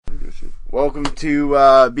Welcome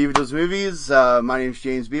to Beaver Does Movies. My name is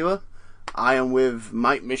James Beaver. I am with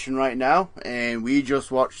Mike Mission right now, and we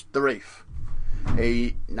just watched The Wraith,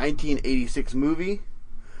 a 1986 movie.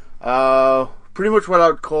 Pretty much what I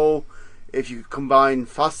would call, if you combine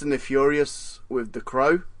Fast and the Furious with The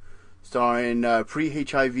Crow, starring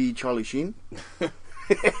pre-HIV Charlie Sheen.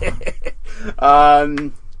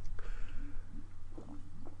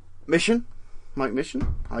 Mission, Mike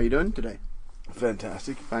Mission, how are you doing today?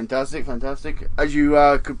 Fantastic. As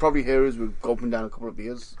you could probably hear us, we're gulping down a couple of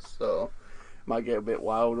beers, so it might get a bit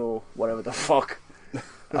wild or whatever the fuck.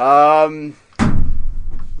 Have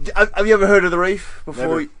you ever heard of The Wraith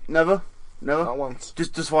before? Never? Not once.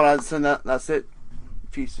 Just one answer and that's it?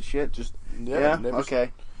 Piece of shit. Yeah?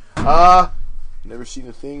 Okay. Never seen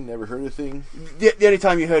a thing, never heard a thing. The only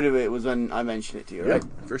time you heard of it was when I mentioned it to you, right?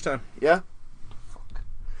 First time. Yeah?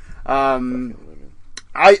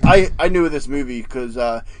 I knew of this movie because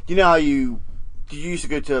you know how you used to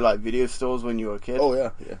go to like video stores when you were a kid?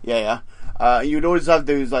 Oh yeah. You would always have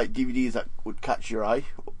those like DVDs that would catch your eye.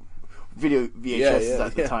 VHS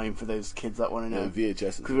at the time for those kids that want to know. Yeah,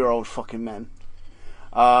 VHS. Because we were old fucking men.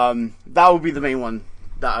 That would be the main one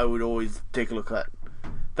that I would always take a look at.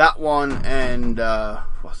 That one and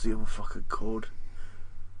what's the other fucker called?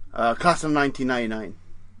 Class of 1999.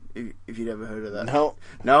 If you'd ever heard of that. No?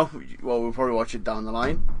 Well, we'll probably watch it down the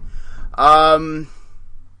line. So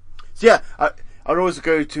yeah, I would always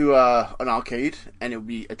go to an arcade, and it would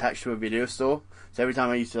be attached to a video store. So every time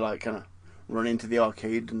I used to like kind of run into the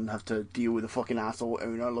arcade and have to deal with a fucking asshole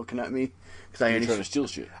owner looking at me because You're trying to steal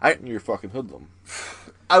shit. You're a fucking hoodlum.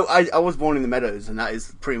 I was born in the Meadows, and that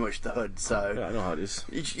is pretty much the hood. So yeah, I know how it is.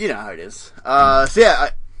 You know how it is. So yeah,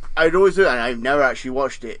 I'd always do it, and I've never actually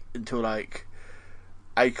watched it until like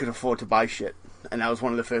I could afford to buy shit, and that was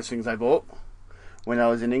one of the first things I bought when I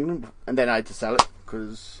was in England, and then I had to sell it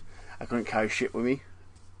because I couldn't carry shit with me.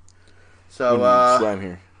 So slam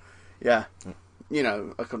here. Yeah, you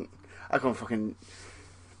know, I couldn't fucking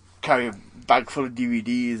carry a bag full of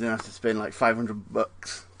DVDs and have to spend like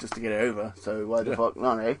 $500 just to get it over. So why the fuck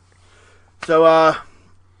not, eh? So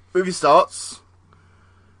movie starts.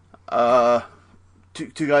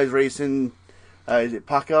 Two guys racing. Is it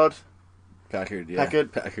Packard? Packard, yeah.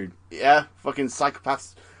 Packard. Yeah, fucking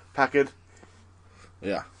psychopath Packard.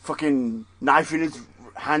 Yeah. Fucking knife in his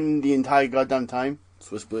hand the entire goddamn time.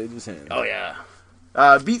 Swiss blade in his hand. Oh yeah.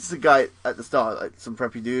 Beats the guy at the start, like some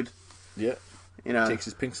preppy dude. Yeah. You know. Takes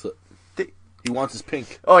his pink slip. He wants his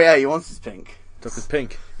pink. Oh yeah, he wants his pink. Took his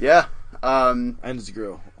pink. Yeah. And his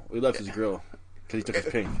grill. We left his grill because he took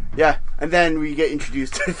his pink. Yeah, and then we get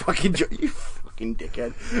introduced to fucking you fucking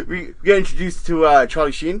dickhead. We get introduced to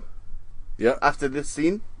Charlie Sheen. Yeah. After this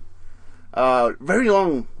scene, very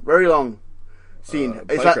long scene.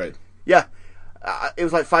 It's like, ride. Yeah, it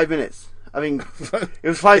was like 5 minutes. I mean, it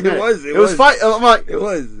was 5 minutes. It was 5. I'm like, it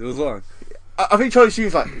was long. I think Charlie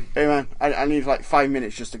Sheen's like, hey man, I need like 5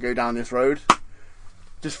 minutes just to go down this road.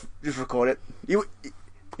 Just record it. You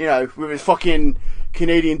know, with his fucking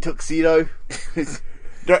Canadian tuxedo,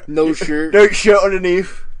 no shirt, no shirt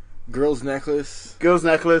underneath, girl's necklace,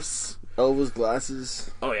 Elvis glasses.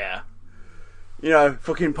 Oh yeah. You know,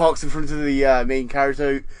 fucking parks in front of the main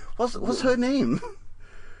character. What's her name?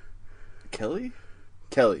 Kelly.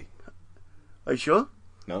 Are you sure?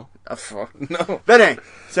 No. No. But anyway,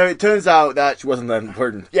 so it turns out that she wasn't that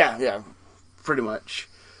important. Yeah, pretty much.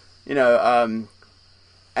 You know,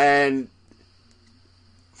 and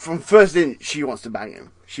from first in, she wants to bang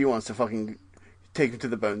him. She wants to fucking take him to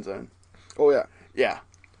the bone zone. Oh yeah. Yeah.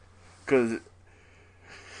 Because,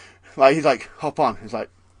 like, he's like, hop on. He's like,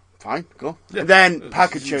 fine, go. Yeah. And then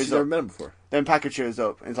Packard shows up. Never met him before. Then Packard shows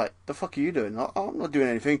up and he's like, the fuck are you doing? Oh, I'm not doing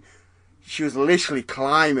anything. She was literally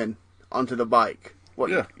climbing onto the bike.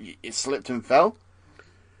 What? Yeah. It slipped and fell.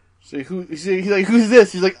 So he's like, who's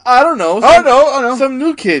this? He's like, I don't know. I know. Some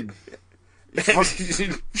new kid. She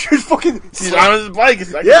was fucking slamming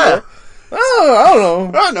his bike. Yeah. Oh, I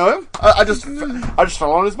don't know. I know him. I just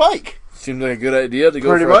fell on his bike. Seemed like a good idea to go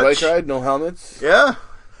Pretty for much. a bike ride. No helmets. Yeah.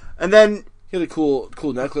 And then he had a cool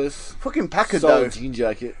necklace. Fucking Packard solid though. Jean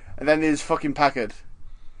jacket. And then there's fucking Packard.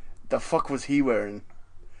 The fuck was he wearing?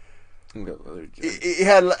 He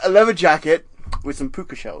had a leather jacket with some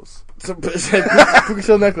puka shells. Puka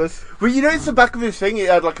shell necklace. Well, you notice the back of his thing? It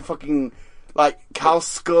had like a fucking cow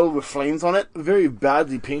skull with flames on it. A very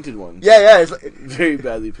badly painted one. Yeah. It's like, very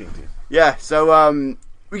badly painted. Yeah. So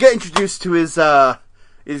we get introduced to his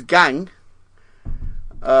gang.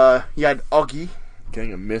 He had Oggy.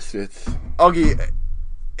 Gang of misfits. Oggy.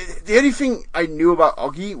 The only thing I knew about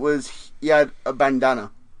Oggy was he had a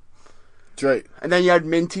bandana. That's right. And then you had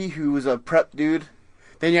Minty, who was a prep dude.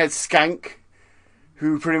 Then you had Skank,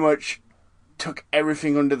 who pretty much took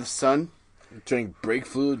everything under the sun. Drank brake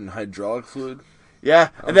fluid and hydraulic fluid. Yeah,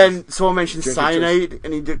 and then someone mentioned cyanide,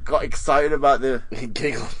 and he got excited about the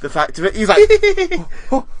giggled. The fact of it. He was like,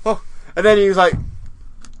 oh, oh. And then he was like,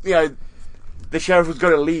 you know, the sheriff was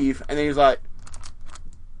going to leave, and then he was like,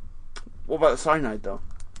 what about the cyanide, though?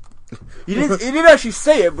 He didn't actually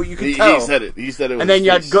say it, but you could tell. He said it. He said it. And then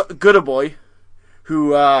you had Gooder Boy, who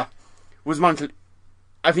was mentally.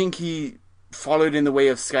 I think he followed in the way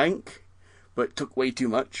of Skank, but took way too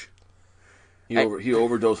much. He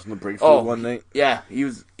overdosed on the brake fluid one night. Yeah, he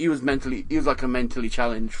was like a mentally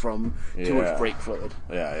challenged from too much brake fluid.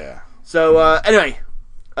 Yeah. So anyway,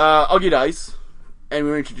 Augie dies, and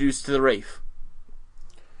we're introduced to the Wraith.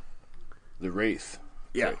 The Wraith.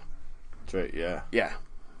 Yeah. That's right, yeah. Yeah.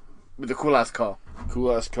 With the cool ass car.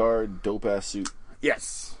 Cool ass car, dope ass suit.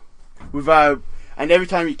 Yes. With and every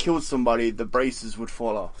time he killed somebody, the braces would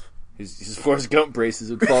fall off. His Forrest Gump braces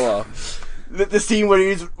would fall off. The scene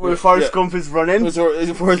where Forrest Gump is running. Is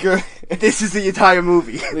it Forrest Gump? This is the entire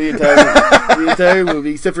movie. The entire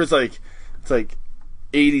movie, except for it's like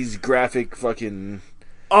 80s graphic fucking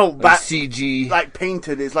CG, like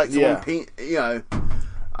painted. It's like someone paint,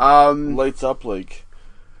 lights up like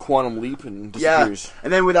Quantum Leap and disappears. Yeah,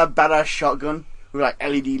 and then with that badass shotgun with like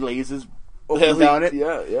LED lasers up and down it.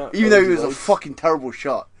 Yeah. Even though he was a fucking terrible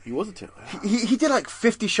shot. He was a terrible. He did like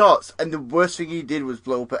 50 shots, and the worst thing he did was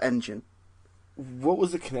blow up an engine. What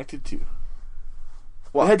was it connected to?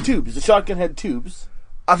 What? It had tubes. The shotgun had tubes.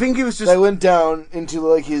 I think it was just. That went down into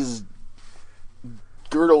like his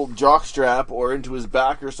girdle jockstrap or into his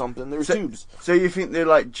back or something. There were tubes. So you think they're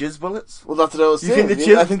like jizz bullets? Well, that's what I was saying. Think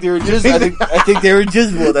the I think they were jizz. I think they were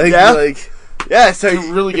jizz bullets. I think yeah. So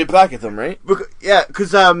to really get back at them, right? Because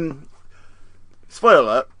spoiler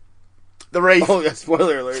alert. The Wraith. Oh yeah,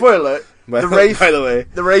 spoiler alert. Spoiler alert. The Wraith. By the way,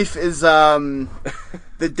 the Wraith is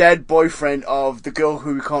the dead boyfriend of the girl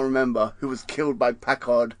who we can't remember, who was killed by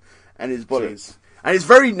Packard and his buddies. Sure. And it's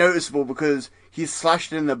very noticeable because he's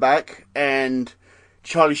slashed in the back, and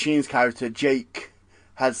Charlie Sheen's character Jake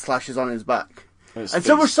had slashes on his back, and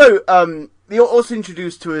so much so they also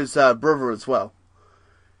introduced to his brother as well.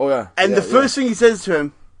 Oh yeah. And the first thing he says to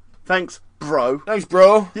him, "Thanks, bro." Thanks,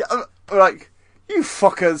 bro. Yeah, I'm like, you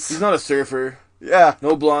fuckers. He's not a surfer. Yeah.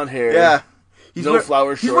 No blonde hair. Yeah.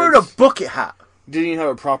 Flower shorts. He's wearing a bucket hat. Didn't even have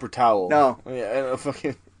a proper towel. No. Yeah, and a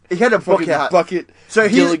fucking. He had a bucket hat. So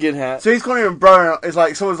Gilligan hat. So he's calling him bro. It's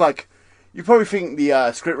like someone's like, you probably think the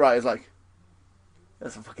scriptwriter's like,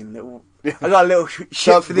 that's a fucking little. I got a little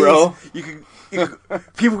shit for these. Bro.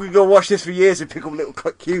 People could go watch this for years and pick up little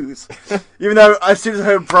cues. Even though as soon as I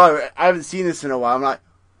heard bro, I haven't seen this in a while. I'm like,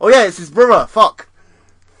 oh yeah, it's his brother. Fuck.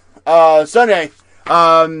 So anyway,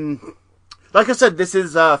 like I said, this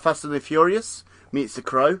is Fast and the Furious meets The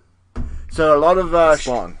Crow. So a lot of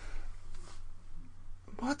Spawn.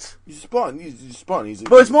 What? He's Spawn. He's Spawn.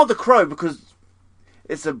 But it's more The Crow because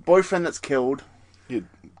it's a boyfriend that's killed,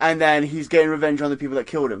 and then he's getting revenge on the people that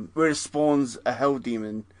killed him. Whereas Spawn's a hell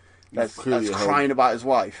demon that's crying about his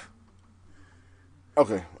wife.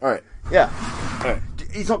 Okay, all right. Yeah. All right.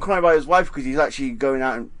 He's not crying about his wife because he's actually going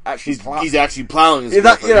out and actually. He's actually plowing his.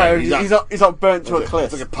 He's not burnt to a cliff.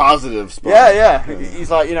 It's like a positive Spawn. Yeah.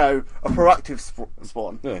 He's like a proactive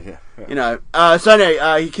Spawn. Yeah. So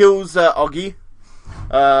anyway, he kills Augie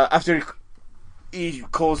after he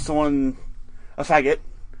calls someone a faggot.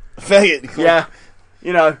 A faggot. Cool. Yeah.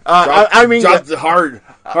 I'm English. Dropped the hard,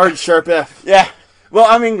 sharp F. Yeah. Well,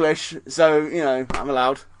 I'm English, so I'm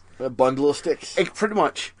allowed. A bundle of sticks. Pretty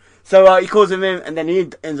much. So he calls him in, and then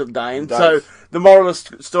he ends up dying. So the moral of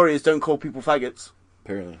the story is don't call people faggots.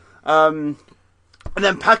 Apparently. And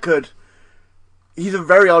then Packard, he's a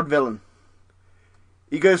very odd villain.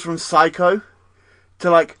 He goes from psycho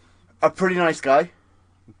to like a pretty nice guy.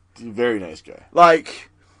 Very nice guy. Like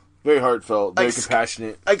very heartfelt, very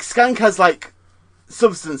compassionate. Like Skank has like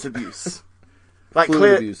substance abuse, like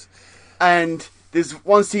clear abuse. And there's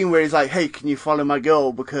one scene where he's like, "Hey, can you follow my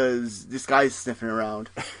girl because this guy's sniffing around?"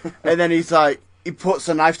 And then he's like, he puts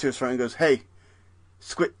a knife to his throat and goes, "Hey,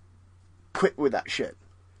 quit with that shit."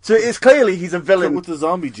 So it's clearly he's a villain quit with the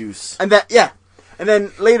zombie juice. And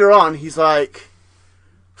then later on he's like,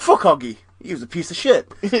 "Fuck Augie, he was a piece of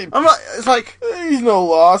shit." I'm like, it's like he's no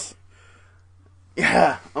loss.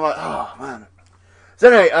 Yeah, I'm like, oh man.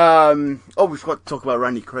 So anyway, we forgot to talk about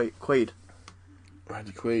Randy Quaid.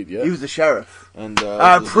 Randy Quaid, yeah. He was the sheriff. And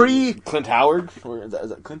Clint Howard? Or is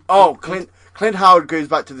that Clint? Oh, Clint Howard goes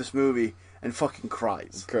back to this movie and fucking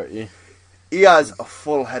cries. Correct, yeah. He has a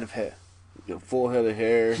full head of hair. A full head of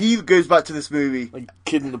hair. He goes back to this movie. Like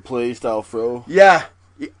Kid in the Play style fro. Yeah.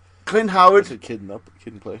 Clint Howard. That's a kid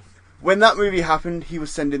and play. When that movie happened, he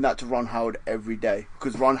was sending that to Ron Howard every day.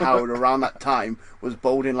 Because Ron Howard, around that time, was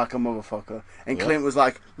balding like a motherfucker. And Clint was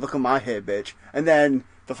like, look at my hair, bitch. And then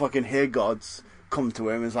the fucking hair gods come to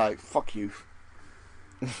him and is like, fuck you.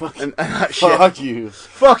 and that shit. Fuck you.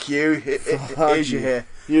 Fuck you. Here's your hair.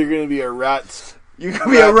 You're going to be a rat. You're going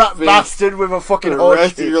to be a rat bastard with a fucking for the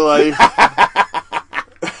rest of your life.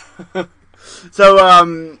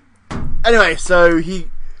 So, anyway, so he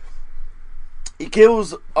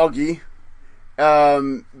kills Oggy,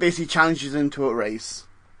 basically challenges him to a race.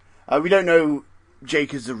 We don't know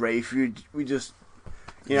Jake is the Wraith. We just,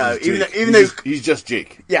 you know, even though he's just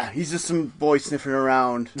Jake. Yeah, he's just some boy sniffing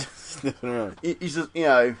around. He's just, you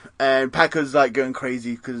know, and Packer's like going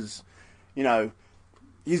crazy because, you know,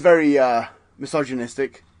 he's very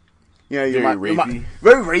misogynistic. You know, very rapey.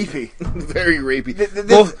 Very rapey. Very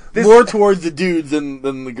rapey. More towards the dudes than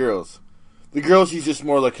the girls. The girls, he's just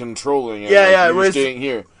more like controlling. You're staying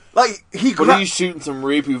here. Like but he's shooting some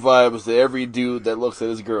rapey vibes to every dude that looks at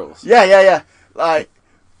his girls. Yeah. Like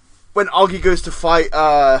when Augie goes to fight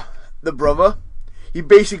the brother, he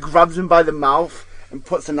basically grabs him by the mouth and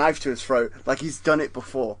puts a knife to his throat, like he's done it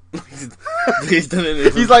before. He's done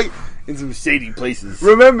it. He's like in some shady places.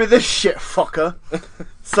 Remember this shit, fucker.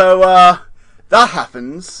 So that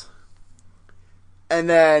happens, and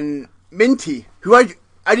then Minty, who I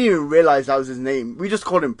didn't even realize that was his name. We just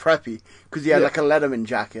called him Preppy because he had like a Letterman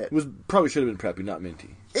jacket. Probably should have been Preppy, not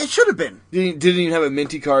Minty. It should have been. Didn't even have a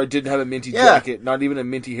Minty card. Didn't have a Minty jacket. Not even a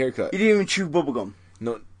Minty haircut. He didn't even chew bubblegum.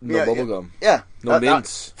 No bubblegum. Yeah. No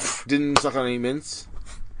mints. Didn't suck on any mints.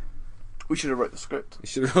 We should have wrote the script. You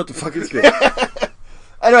should have wrote the fucking script.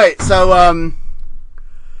 Anyway, so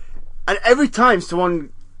and every time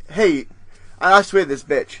someone, hey, and I swear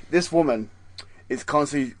this woman is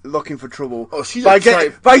constantly looking for trouble. Oh, she's a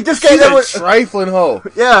trifling hoe.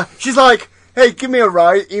 Yeah, she's like, hey, give me a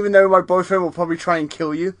ride, even though my boyfriend will probably try and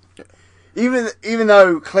kill you. Even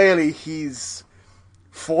though clearly he's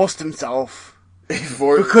forced himself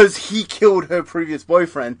because he killed her previous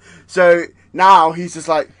boyfriend. So now he's just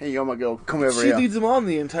like, hey, you're my girl, come over here. She leads him on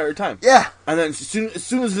the entire time. Yeah. And then as soon as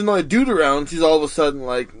there's another dude around, she's all of a sudden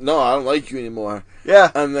like, no, I don't like you anymore.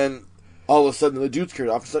 Yeah. And then all of a sudden the dude's scared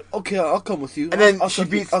off. She's like, okay, I'll come with you. And then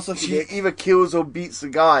she either kills or beats the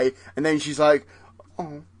guy, and then she's like,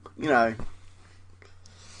 oh, you know.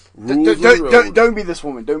 Don't be this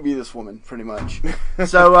woman. Don't be this woman, pretty much.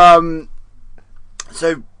 So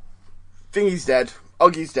Thingy's dead.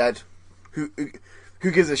 Oggy's dead. Who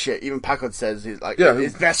gives a shit? Even Packard says he's like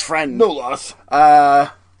his best friend. No loss.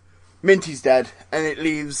 Minty's dead, and it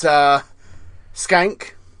leaves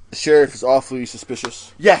Skank. The sheriff is awfully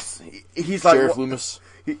suspicious. Yes, he's like Sheriff Loomis.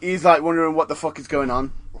 He's like wondering what the fuck is going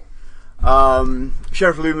on.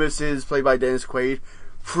 Sheriff Loomis is played by Dennis Quaid.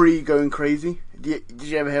 Going crazy. Did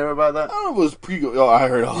you ever hear about that? I don't know if it was pre-go. Oh, I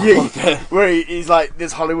heard all about that. Where he's like,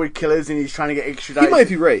 there's Hollywood killers and he's trying to get extradited. He might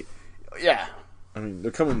be right. Yeah. I mean,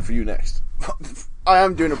 they're coming for you next. I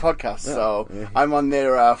am doing a podcast, so I'm on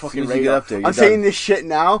their fucking radar. I'm saying this shit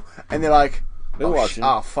now, and they're like, they're watching.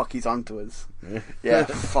 Oh, fuck, he's onto us. Yeah,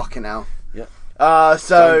 fucking hell. Yeah.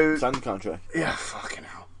 So... Sign the contract. Yeah, fucking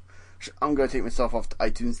hell. I'm going to take myself off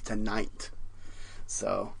iTunes tonight.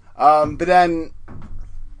 So... but then...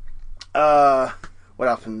 what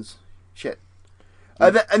happens? Shit.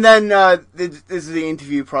 And then this is the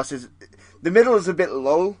interview process. The middle is a bit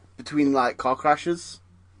lull between like car crashes.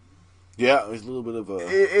 Yeah, there's a little bit of a...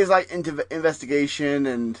 It's like investigation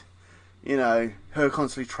and, you know, her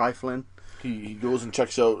constantly trifling. He goes and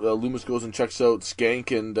checks out... Loomis goes and checks out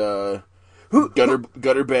Skank and...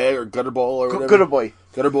 Gutterbag or Gutterball or whatever.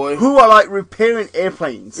 Gutterboy. Who are like repairing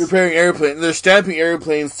airplanes. They're stamping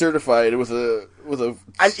airplanes certified with a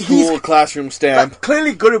school classroom stamp. Like,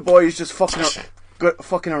 clearly Gutterboy is just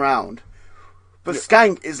fucking around. But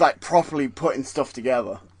Skank is like properly putting stuff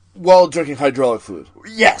together. While drinking hydraulic fluid.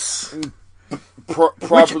 Yes.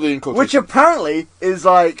 Properly in cocaine. Which apparently is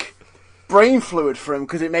like brain fluid for him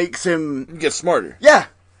because it makes him... get smarter. Yeah.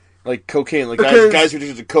 Like cocaine. Like guys who are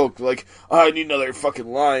addicted to coke. Like, oh, I need another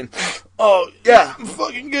fucking line. Oh, yeah. I'm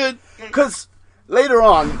fucking good. Because later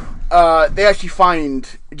on, they actually find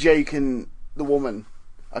Jake and the woman.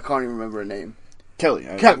 I can't even remember her name. Kelly.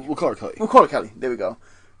 We'll call her Kelly. We'll call her Kelly. There we go.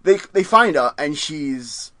 They find her and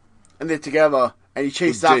they're together and he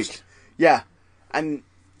chases after. Yeah. And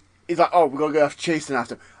he's like, oh, we're going to go after chasing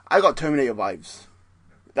after. I got Terminator vibes.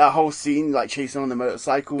 That whole scene, like chasing on the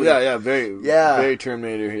motorcycle. Very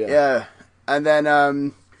Terminator. Yeah. And then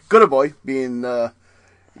Gutterboy, being the,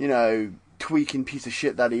 tweaking piece of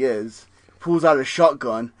shit that he is, pulls out a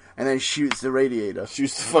shotgun and then shoots the radiator.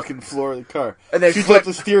 Shoots the fucking floor of the car. And then shoots out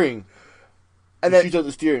the steering. And then shoots out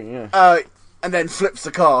the steering, yeah. And then flips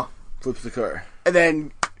the car. Flips the car. And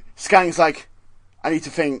then Skank's like, I need to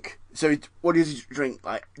think. So what does he drink?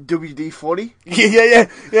 Like WD-40?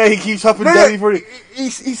 Yeah. He keeps huffing WD-40. He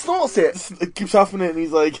snorts it. He keeps huffing it, and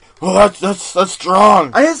he's like, "Oh, that's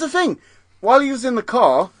strong." And here's the thing: while he was in the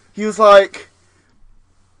car, he was like,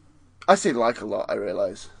 "I say like a lot." I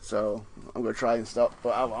realise, so I'm gonna try and stop.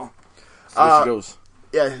 But oh well. So he goes.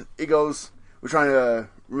 Yeah, he goes. We're trying to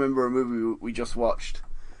remember a movie we just watched.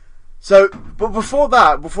 So, but before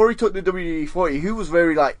that, before he took the WD-40, he was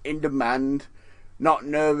very like in demand. Not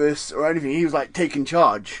nervous or anything. He was like taking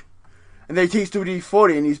charge, and then he takes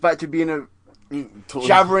WD-40, and he's back to being a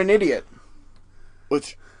jabbering idiot.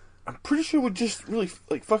 Which I'm pretty sure would just really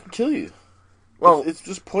like fucking kill you. Well, it's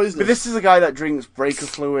just poisonous. But this is a guy that drinks breaker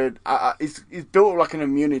fluid. He's built like an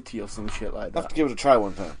immunity or some shit like that. I'll have to give it a try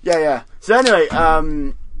one time. Yeah. So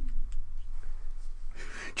anyway,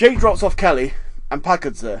 Jake drops off Kelly, and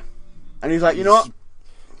Packard's there, and he's like, you know what?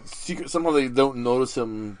 Somehow they don't notice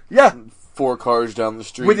him. Yeah. 4 cars down the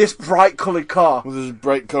street with this bright coloured car. With this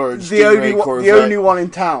bright car, the only one in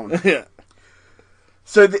town. Yeah.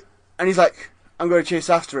 So and he's like, I'm going to chase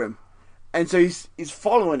after him, and so he's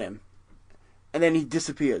following him, and then he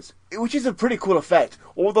disappears, which is a pretty cool effect.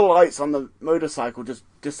 All the lights on the motorcycle just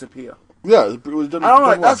disappear. Yeah, it was done. And I'm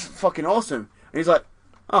like, that's fucking awesome. And he's like,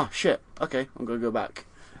 oh shit, okay, I'm going to go back.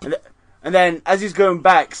 And then as he's going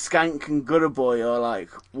back, Skank and Gutter Boy are like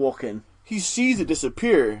walking. He sees it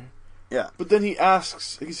disappear. Yeah. But then he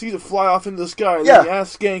sees it fly off into the sky, and then he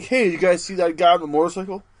asks Skank, hey, you guys see that guy on the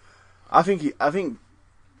motorcycle? I think he's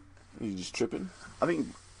just tripping. I think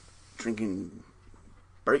drinking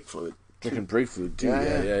brake fluid. Drinking brake fluid, too.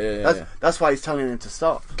 Yeah. That's why he's telling him to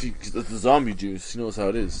stop. That's the zombie juice. He knows how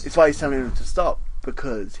it is. It's why he's telling him to stop,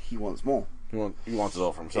 because he wants more. He wants it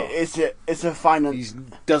all for himself. It's a finite... He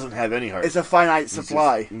doesn't have any heart. It's a finite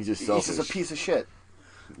supply. He's just selfish. He's just a piece of shit.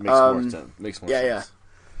 Makes more sense. Yeah.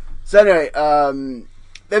 So anyway,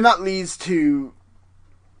 then that leads to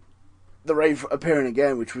the Wraith appearing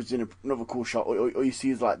again, which was in another cool shot. All you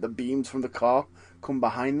see is like the beams from the car come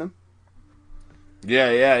behind them.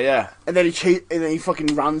 Yeah. And then he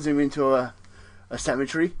fucking runs him into a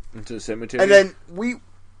cemetery. Into a cemetery. And then we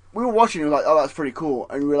were watching, and we were like, oh, that's pretty cool.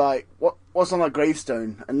 And we were like, what's on that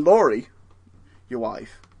gravestone? And Laurie, your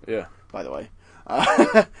wife, by the way,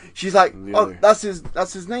 she's like, that's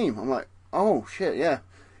his name. I'm like, oh shit, yeah.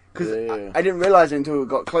 Because I didn't realize it until we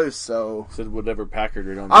got close, so... Said whatever Packard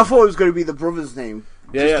or something. I thought it was going to be the brother's name.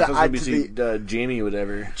 Yeah, so it's going to be Jamie or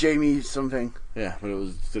whatever. Jamie something. Yeah, but it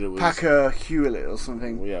was... Packer Hewlett or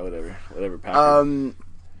something. Well, yeah, whatever. Whatever Packard.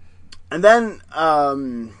 And then,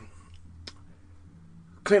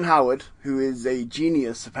 Clint Howard, who is a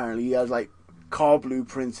genius, apparently, he has, like, car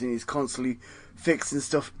blueprints, and he's constantly fixing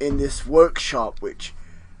stuff in this workshop, which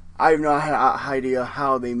I have no idea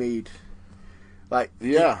how they made... Like,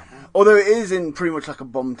 although it is in pretty much like a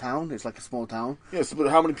bum town, it's like a small town. Yes, but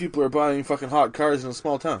how many people are buying fucking hot cars in a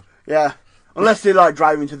small town? Yeah, unless they're like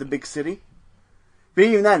driving to the big city. But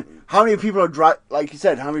even then, how many people are like you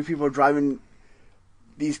said, how many people are driving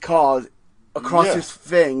these cars across this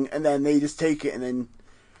thing, and then they just take it, and then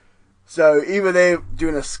so either they're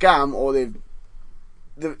doing a scam or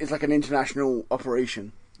it's like an international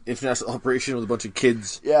operation. International operation with a bunch of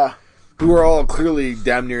kids. Yeah. Who are all clearly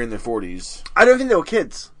damn near in their 40s. I don't think they were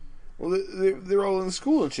kids. Well, they were all in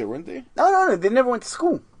school and shit, weren't they? No, they never went to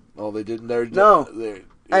school. Oh, they didn't? No.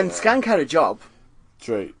 And Skank had a job. That's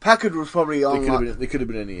right. Packard was probably on... They could have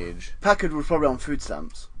been any age. Packard was probably on food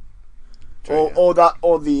stamps. Right, or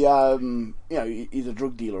he's a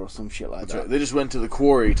drug dealer or some shit like that. Right. They just went to the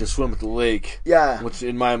quarry to swim at the lake. Yeah. Which,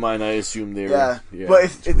 in my mind, I assume they were... Yeah. But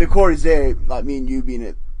if the quarry's there, like me and you being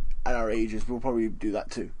at our ages, we'll probably do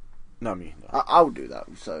that too. Not me. No. I would do that,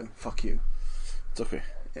 so fuck you. It's okay.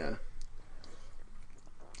 Yeah.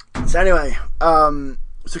 So anyway,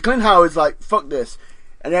 so Clint Howard's like, fuck this.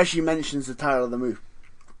 And he actually mentions the title of the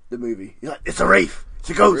movie. He's like, it's a Wraith. It's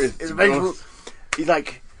a ghost. It's a vengeful. He's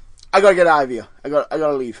like, I gotta get out of here. I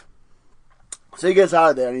gotta leave. So he gets out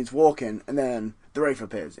of there and he's walking, and then the Wraith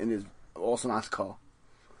appears in his awesome ass car.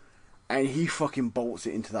 And he fucking bolts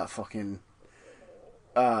it into that fucking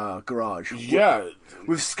garage. Yeah.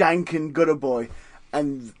 With Skank and Gutter Boy.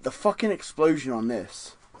 And the fucking explosion on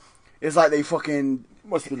this is like they fucking...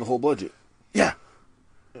 Must have been the whole budget. Yeah.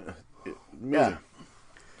 Yeah.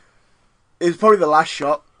 It was probably the last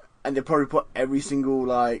shot, and they probably put every single,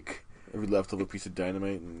 like... Every leftover piece of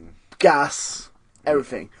dynamite and... Gas.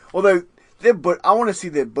 Everything. Although, I want to see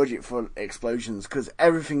their budget for explosions, because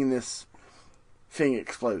everything in this thing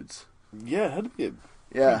explodes. Yeah, it had to be a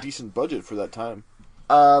pretty decent budget for that time.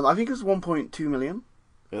 I think it was 1.2 million.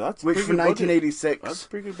 Yeah, that's which for 1986. That's a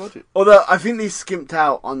pretty good budget. Although I think they skimped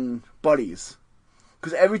out on bodies,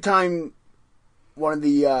 because every time one of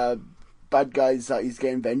the bad guys that he's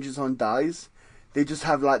getting vengeance on dies, they just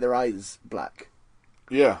have like their eyes black.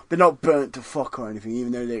 Yeah, they're not burnt to fuck or anything,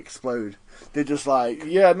 even though they explode. They're just like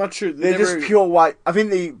I'm not sure. They're just pure white. I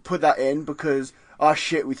think they put that in because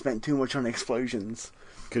shit, we spent too much on explosions.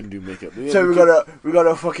 Couldn't do makeup, so we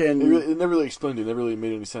gotta fucking. It never really explained it. It never really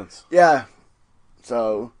made any sense. Yeah.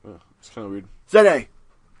 So it's kind of weird. So anyway,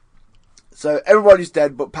 so everybody's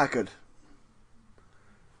dead but Packard,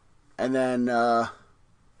 and then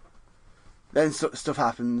stuff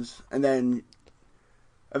happens, and then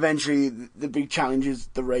eventually the big challenge is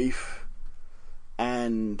the Wraith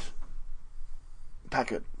and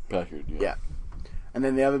Packard. Yeah. And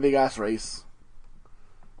then they have a big ass race,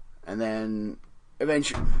 and then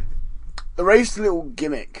eventually the Wraith's little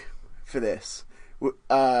gimmick for this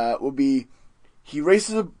will be. He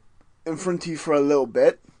races in front of you for a little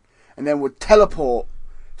bit, and then would teleport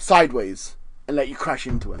sideways and let you crash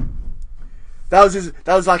into him. That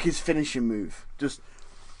was like his finishing move. Just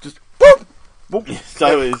boom, boom,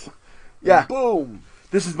 sideways. Yeah, boom.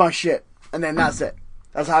 This is my shit, and then that's it.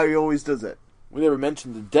 That's how he always does it. We never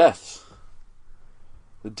mentioned the deaths.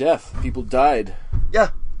 The death. People died. Yeah,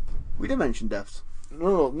 we did mention deaths.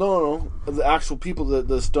 No. The actual people,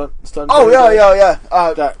 the stunt. Oh yeah.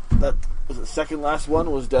 That was the second last one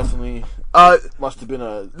was definitely must have been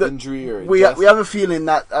an injury or we death. We have a feeling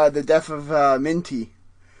that the death of Minty,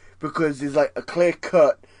 because there's like a clear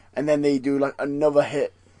cut and then they do like another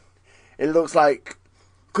hit. It looks like,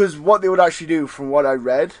 because what they would actually do, from what I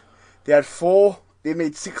read, they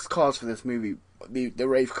made 6 cars for this movie, the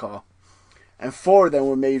Wraith car, and 4 of them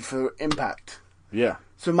were made for impact. Yeah.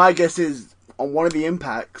 So my guess is on one of the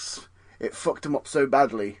impacts it fucked him up so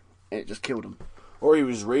badly and it just killed him. Or he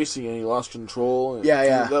was racing and he lost control. And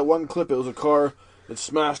yeah. That one clip, it was a car that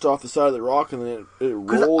smashed off the side of the rock and then it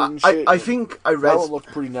rolled and shit. I think I read... That one looked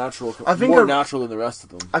pretty natural. More natural than the rest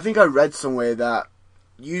of them. I think I read somewhere that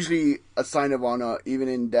usually a sign of honor, even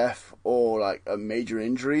in death or like a major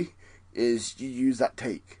injury, is you use that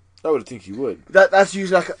take. I would think you would. That's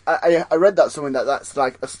usually like... I read that somewhere that's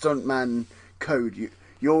like a stuntman code. You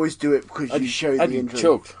always do it because you show the injury. I'd be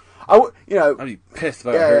choked. I'd be pissed if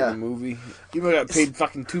I hurt in the movie. Even if I got paid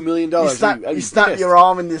fucking $2 million. You snap your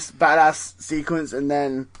arm in this badass sequence and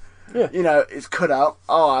then, it's cut out.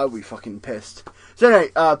 Oh, I'll be fucking pissed. So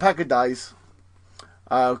anyway, Packard dies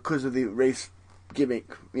because of the race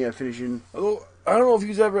gimmick, finishing. Although, I don't know if he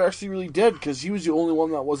was ever actually really dead, because he was the only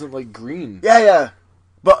one that wasn't, like, green. Yeah.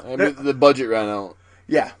 But the budget ran out.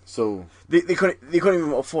 Yeah. So they couldn't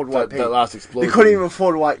even afford white paint. That last explosion. They couldn't even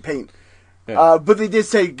afford white paint. Yeah. But they did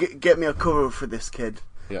say, get me a cover for this kid.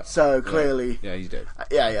 Yeah. So clearly... Yeah, he's dead.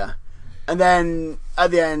 Yeah. And then,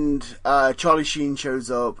 at the end, Charlie Sheen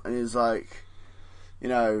shows up and is like,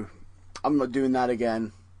 I'm not doing that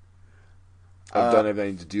again. I've done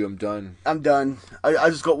everything to do. I'm done. I'm done. I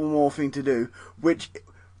just got one more thing to do, which,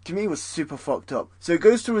 to me, was super fucked up. So he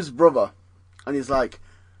goes to his brother, and he's like,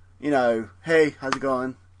 hey, how's it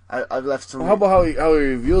going? I've left some... How about how he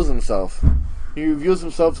reveals himself? He reveals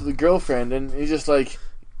himself to the girlfriend, and he's just like,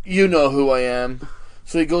 you know who I am.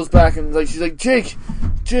 So he goes back, and she's like, Jake,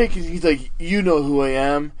 and he's like, you know who I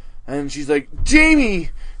am. And she's like,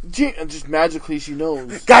 Jamie, and just magically she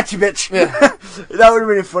knows. Gotcha, bitch. Yeah. That would have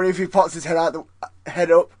been funny if he pops his head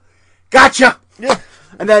up. Gotcha. Yeah.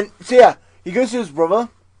 And then, he goes to his brother,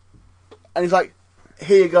 and he's like,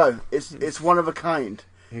 here you go. It's one of a kind.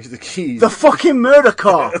 Here's the keys. The fucking murder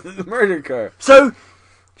car. The murder car. So,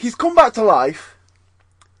 he's come back to life.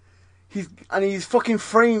 He's fucking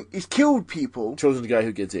framed. He's killed people. Chosen the guy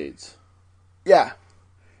who gets AIDS. Yeah.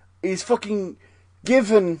 He's fucking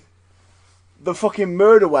given the fucking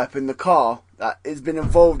murder weapon, the car, that has been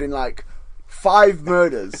involved in like 5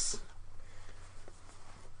 murders.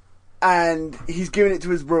 And he's given it to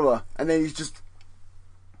his brother. And then he's just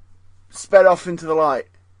sped off into the light.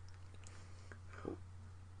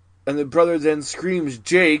 And the brother then screams,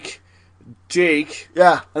 Jake.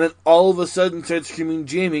 Yeah. And then all of a sudden starts screaming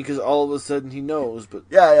Jamie, because all of a sudden he knows. But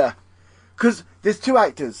Yeah. Because there's 2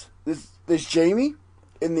 actors. There's Jamie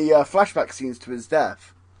in the flashback scenes to his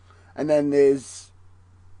death. And then there's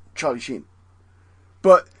Charlie Sheen.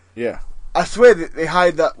 But yeah, I swear that they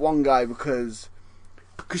hired that one guy because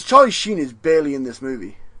Charlie Sheen is barely in this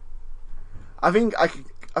movie. I think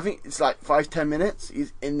it's like 5-10 minutes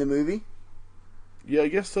he's in the movie. Yeah, I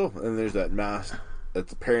guess so. And there's that mask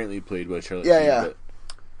that's apparently played by Charlie Sheen. Yeah.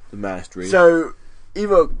 The masked Wraith. So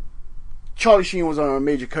either Charlie Sheen was on a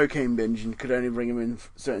major cocaine binge and could only bring him in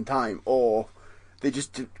a certain time, or they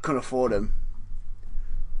just couldn't afford him.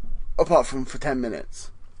 Apart from for 10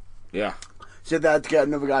 minutes. Yeah. So they had to get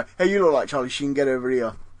another guy. Hey, you look like Charlie Sheen, get over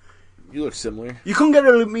here. You look similar. You couldn't get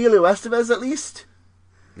Emilio Estevez at least?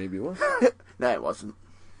 Maybe it was. No, it wasn't.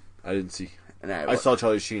 I didn't see. No, I saw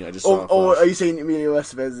Charlie Sheen. I just saw. Or are you saying Emilio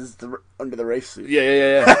Estevez is under the Wraith suit?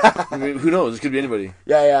 Yeah. I mean, who knows? It could be anybody.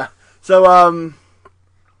 Yeah. So, and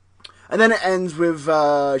then it ends with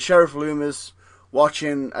Sheriff Loomis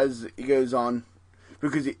watching as he goes on,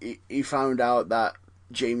 because he found out that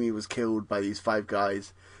Jamie was killed by these 5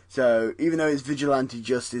 guys. So even though it's vigilante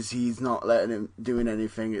justice, he's not letting him doing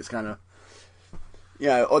anything. It's kind of,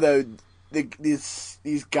 although these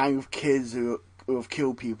gang of kids who have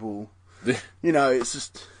killed people, it's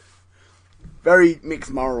just very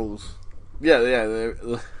mixed morals. Yeah.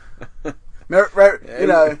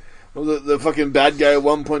 Well, the fucking bad guy at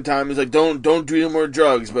one point in time is like, don't do any more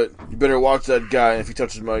drugs, but you better watch that guy. And if he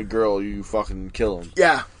touches my girl, you fucking kill him.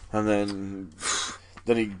 Yeah. And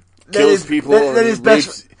then he kills people.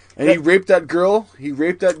 He raped that girl. He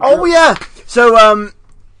raped that girl. Oh yeah. So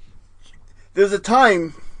there's a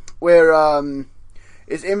time where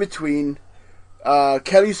it's in between.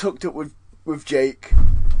 Kelly's hooked up with Jake,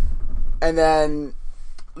 and then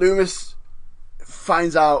Loomis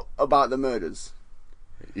finds out about the murders.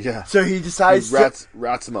 Yeah. So he decides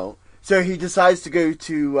rats him out. So he decides to go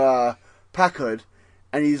to Packard,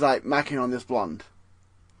 and he's like macking on this blonde.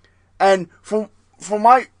 And from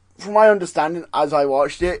my understanding, as I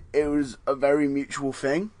watched it, it was a very mutual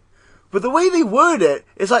thing. But the way they word it,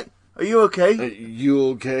 it's like, "Are you okay? You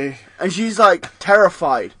okay?" And she's like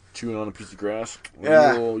terrified, chewing on a piece of grass.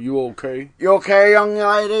 Yeah. You okay? You okay, young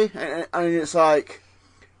lady? And it's like,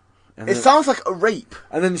 sounds like a rape.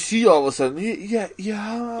 And then she all of a sudden,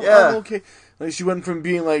 I'm okay. Like she went from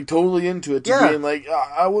being like totally into it to being like,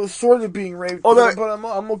 I was sort of being raped, but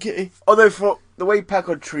I'm okay. Although for the way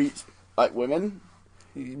Packard treats like women,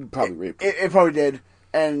 he probably raped her. It probably did,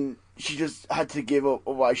 and she just had to give up,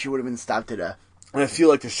 otherwise she would have been stabbed to death. And I feel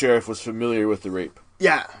like the sheriff was familiar with the rape.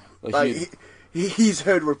 Yeah, like he's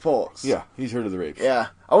heard reports. Yeah, he's heard of the rape. Yeah,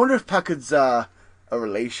 I wonder if Packard's a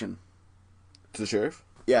relation to the sheriff.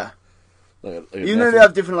 Yeah, like even though they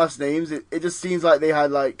have different last names, it just seems like they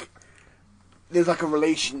had there's like a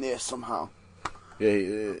relation there somehow.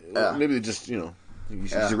 Yeah. Maybe they just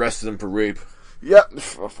he's arrested him for rape. Yep.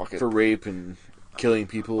 Oh, fuck it. For rape and killing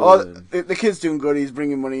people. Oh, the kid's doing good. He's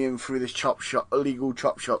bringing money in through this illegal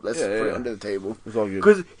chop shop. Let's put it under the table. It's all good.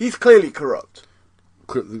 Because he's clearly corrupt.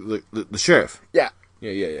 The sheriff? Yeah.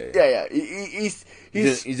 Yeah. He's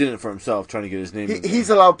in it for himself, trying to get his name in. He's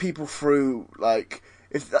allowed people through, like,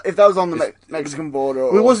 if that was on the Mexican border.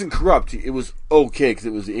 Well, it wasn't corrupt. It was okay because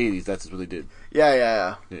it was the 80s. That's what they did.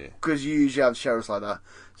 Yeah. Because you usually have sheriffs like that.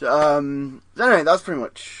 So, anyway, that's pretty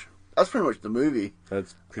much the movie.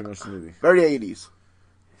 That's pretty much the movie. Very 80s.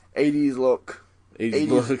 80s look.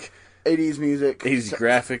 80s music. 80s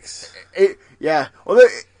graphics. Although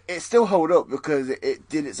it still held up because it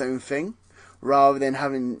did its own thing rather than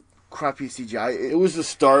having crappy CGI. It was the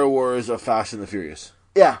Star Wars of Fast and the Furious.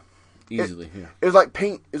 Yeah. Easily, It was like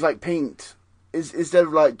paint. It was like paint. Instead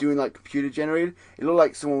of like doing like computer generated, it looked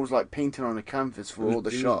like someone was like painting on a canvas for all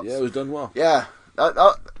the shots. Yeah, it was done well. Yeah.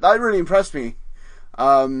 That really impressed me.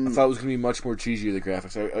 I thought it was going to be much more cheesy, the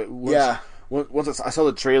graphics. Once I saw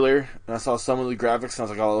the trailer, and I saw some of the graphics, and I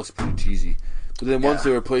was like, oh, it looks pretty cheesy. But then once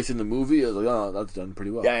they were placed in the movie, I was like, oh, that's done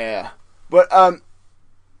pretty well. Yeah. But it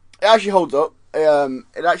actually holds up.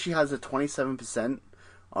 It actually has a 27%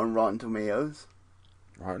 on Rotten Tomatoes.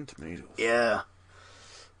 Rotten Tomatoes? Yeah.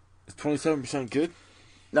 Is 27% good?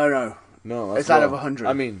 No. No, that's it's low. out of 100.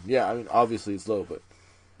 I mean, obviously it's low, but...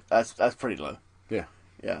 That's pretty low. Yeah.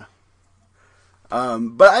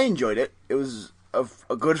 But I enjoyed it. It was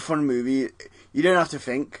a good, fun movie. You don't have to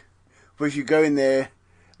think. But if you go in there,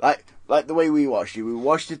 like the way we watched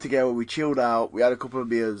it together, we chilled out, we had a couple of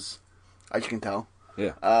beers, as you can tell.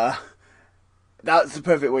 Yeah. That's the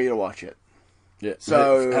perfect way to watch it. Yeah.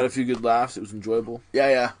 So had a few good laughs. It was enjoyable.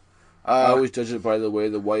 Yeah. I always judge it by the way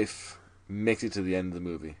the wife makes it to the end of the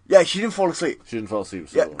movie. Yeah, she didn't fall asleep. So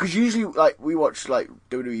yeah, because usually, we watch,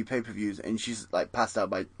 WWE pay-per-views, and she's, passed out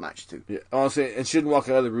by match 2. Yeah, honestly, and she didn't walk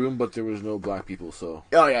out of the room, but there was no black people, so...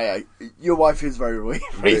 Oh, yeah. Your wife is very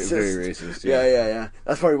racist. Very racist, yeah.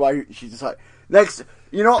 That's probably why she decided... Next,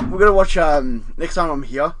 you know what? We're going to watch, next time I'm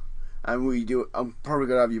here, and I'm probably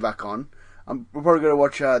going to have you back on. We're probably going to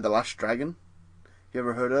watch, The Last Dragon. You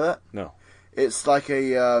ever heard of that? No. It's like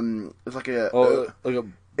an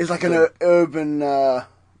urban,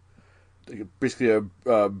 basically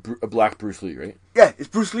a black Bruce Lee, right? Yeah, it's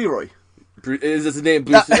Bruce Leroy. Is this the name?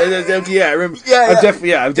 Bruce? Yeah, I remember. I've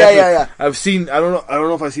definitely. I've seen. I don't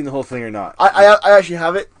know if I've seen the whole thing or not. I actually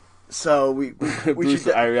have it. So we Bruce,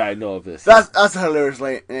 should. I know of this. That's a hilarious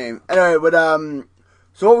name. Anyway, but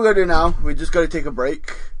so what we're gonna do now? We just got to take a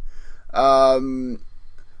break. The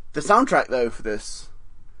soundtrack though for this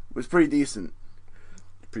was pretty decent.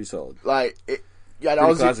 Pretty solid. Like you had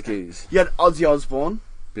classic 80s. You had Ozzy Osbourne,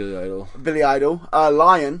 Billy Idol,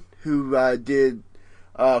 Lion, who did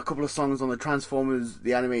a couple of songs on the Transformers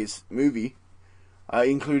the animated movie,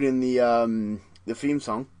 including the theme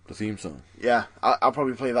song. The theme song. Yeah, I'll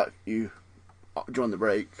probably play that during the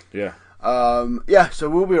break. Yeah. So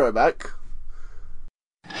we'll be right back.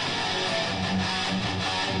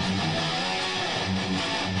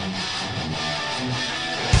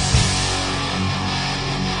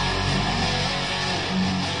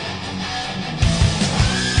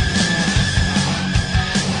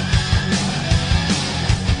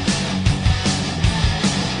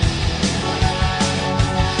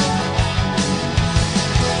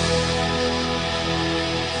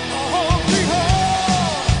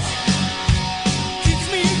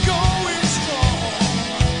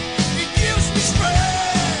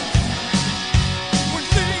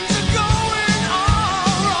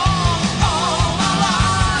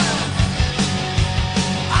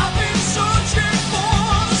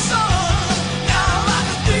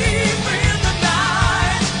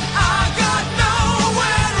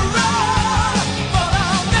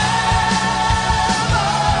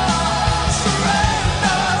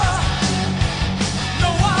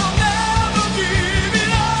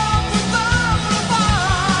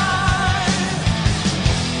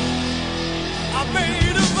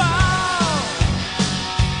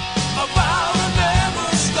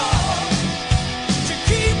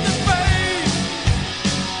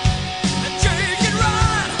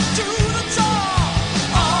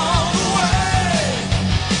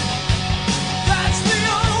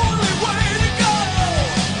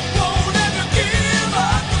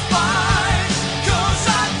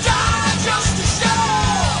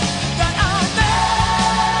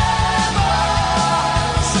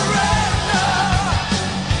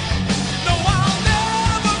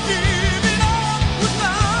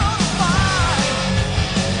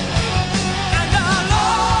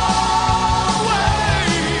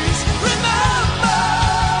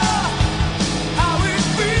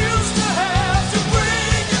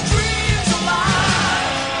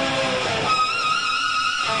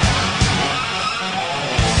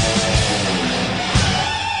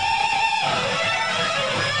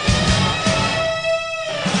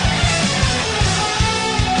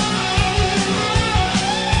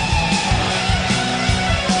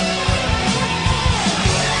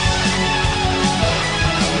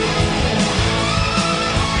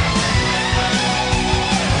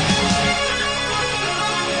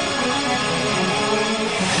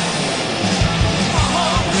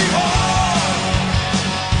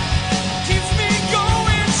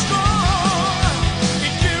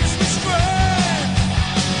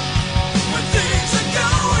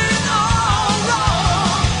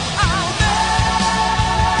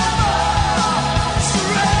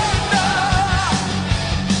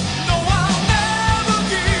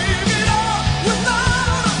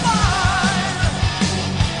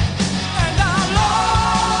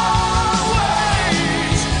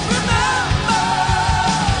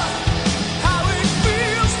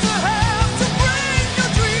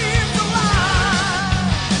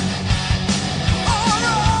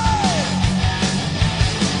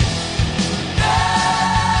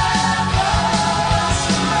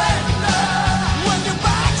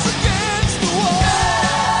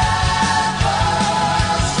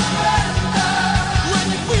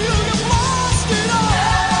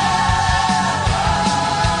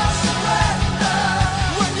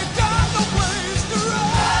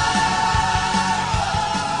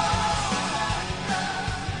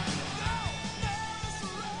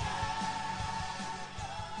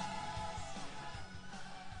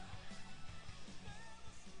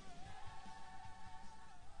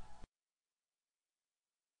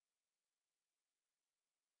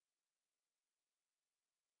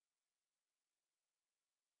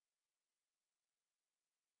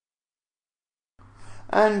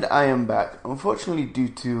 And I am back. Unfortunately, due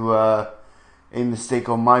to a mistake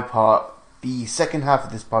on my part, the second half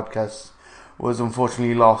of this podcast was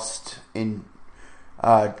unfortunately lost in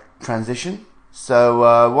transition. So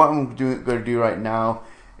what I'm going to do right now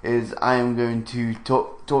is I am going to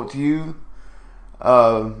talk to you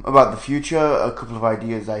about the future, a couple of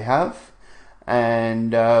ideas I have,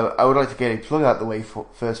 and I would like to get a plug out the way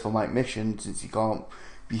first for Mike Mission, since he can't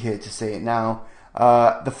be here to say it now.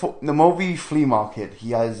 the Mulvey Flea Market.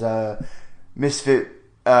 He has Misfit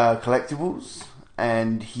collectibles,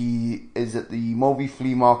 and he is at the Mulvey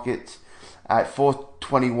Flea Market at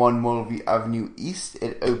 421 Mulvey Avenue East.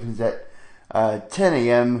 It opens at 10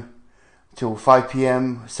 a.m. till 5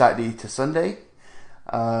 p.m. Saturday to Sunday.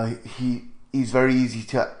 He's very easy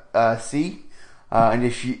to see, and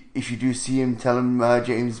if you do see him, tell him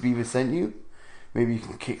James Beaver sent you. Maybe you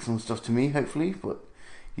can kick some stuff to me, hopefully, but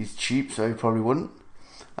he's cheap, so he probably wouldn't.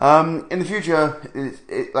 In the future,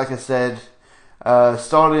 like I said,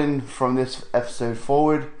 starting from this episode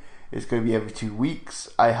forward, it's going to be every 2 weeks.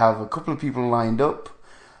 I have a couple of people lined up.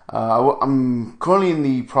 I'm currently in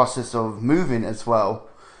the process of moving as well,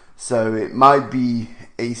 so it might be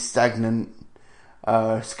a stagnant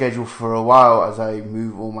schedule for a while as I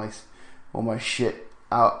move all my shit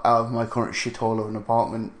out of my current shithole of an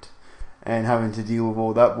apartment and having to deal with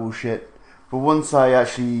all that bullshit. But once I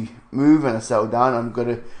actually move and I settle down, I'm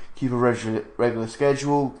gonna keep a regular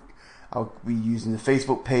schedule. I'll be using the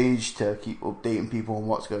Facebook page to keep updating people on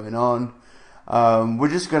what's going on. We're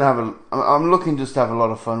just gonna I'm looking just to have a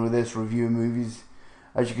lot of fun with this, reviewing movies.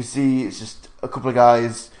 As you can see, it's just a couple of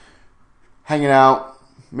guys hanging out,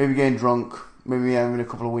 maybe getting drunk, maybe having a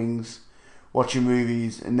couple of wings, watching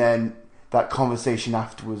movies, and then that conversation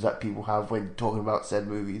afterwards that people have when talking about said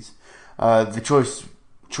movies. The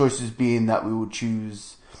choices being that we would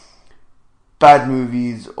choose bad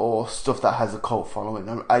movies or stuff that has a cult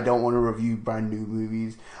following. I don't want to review brand new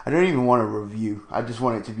movies. I don't even want to review. I just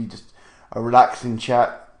want it to be just a relaxing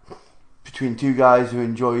chat between two guys who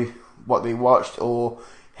enjoy what they watched or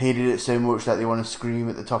hated it so much that they want to scream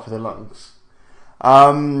at the top of their lungs.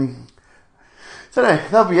 So no,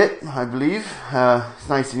 that'll be it, I believe. It's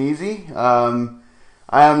nice and easy.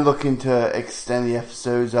 I am looking to extend the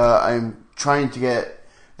episodes. I'm trying to get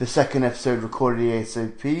the second episode recorded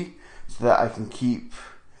ASAP so that I can keep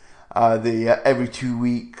the every 2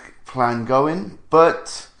 week plan going.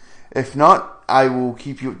 But if not, I will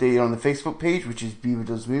keep you updated on the Facebook page, which is Beaver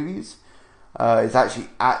Does Movies. It's actually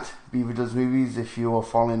at Beaver Does Movies if you are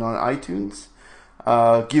following on iTunes.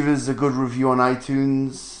 Give us a good review on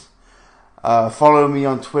iTunes. Follow me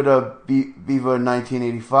on Twitter,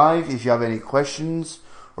 Beaver1985, if you have any questions,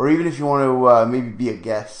 or even if you want to maybe be a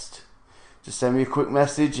guest. Just send me a quick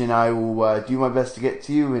message and I will do my best to get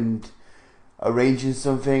to you and arranging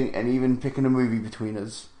something and even picking a movie between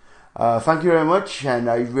us. Thank you very much, and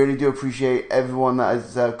I really do appreciate everyone that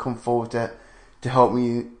has come forward to help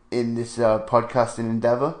me in this podcasting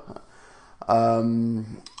endeavour.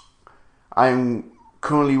 I'm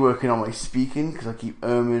currently working on my speaking because I keep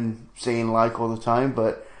saying like all the time,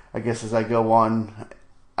 but I guess as I go on,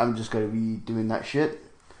 I'm just going to be doing that shit,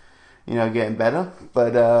 getting better.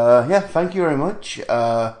 But yeah, thank you very much.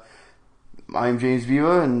 I'm James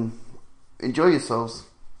Beaver, and enjoy yourselves.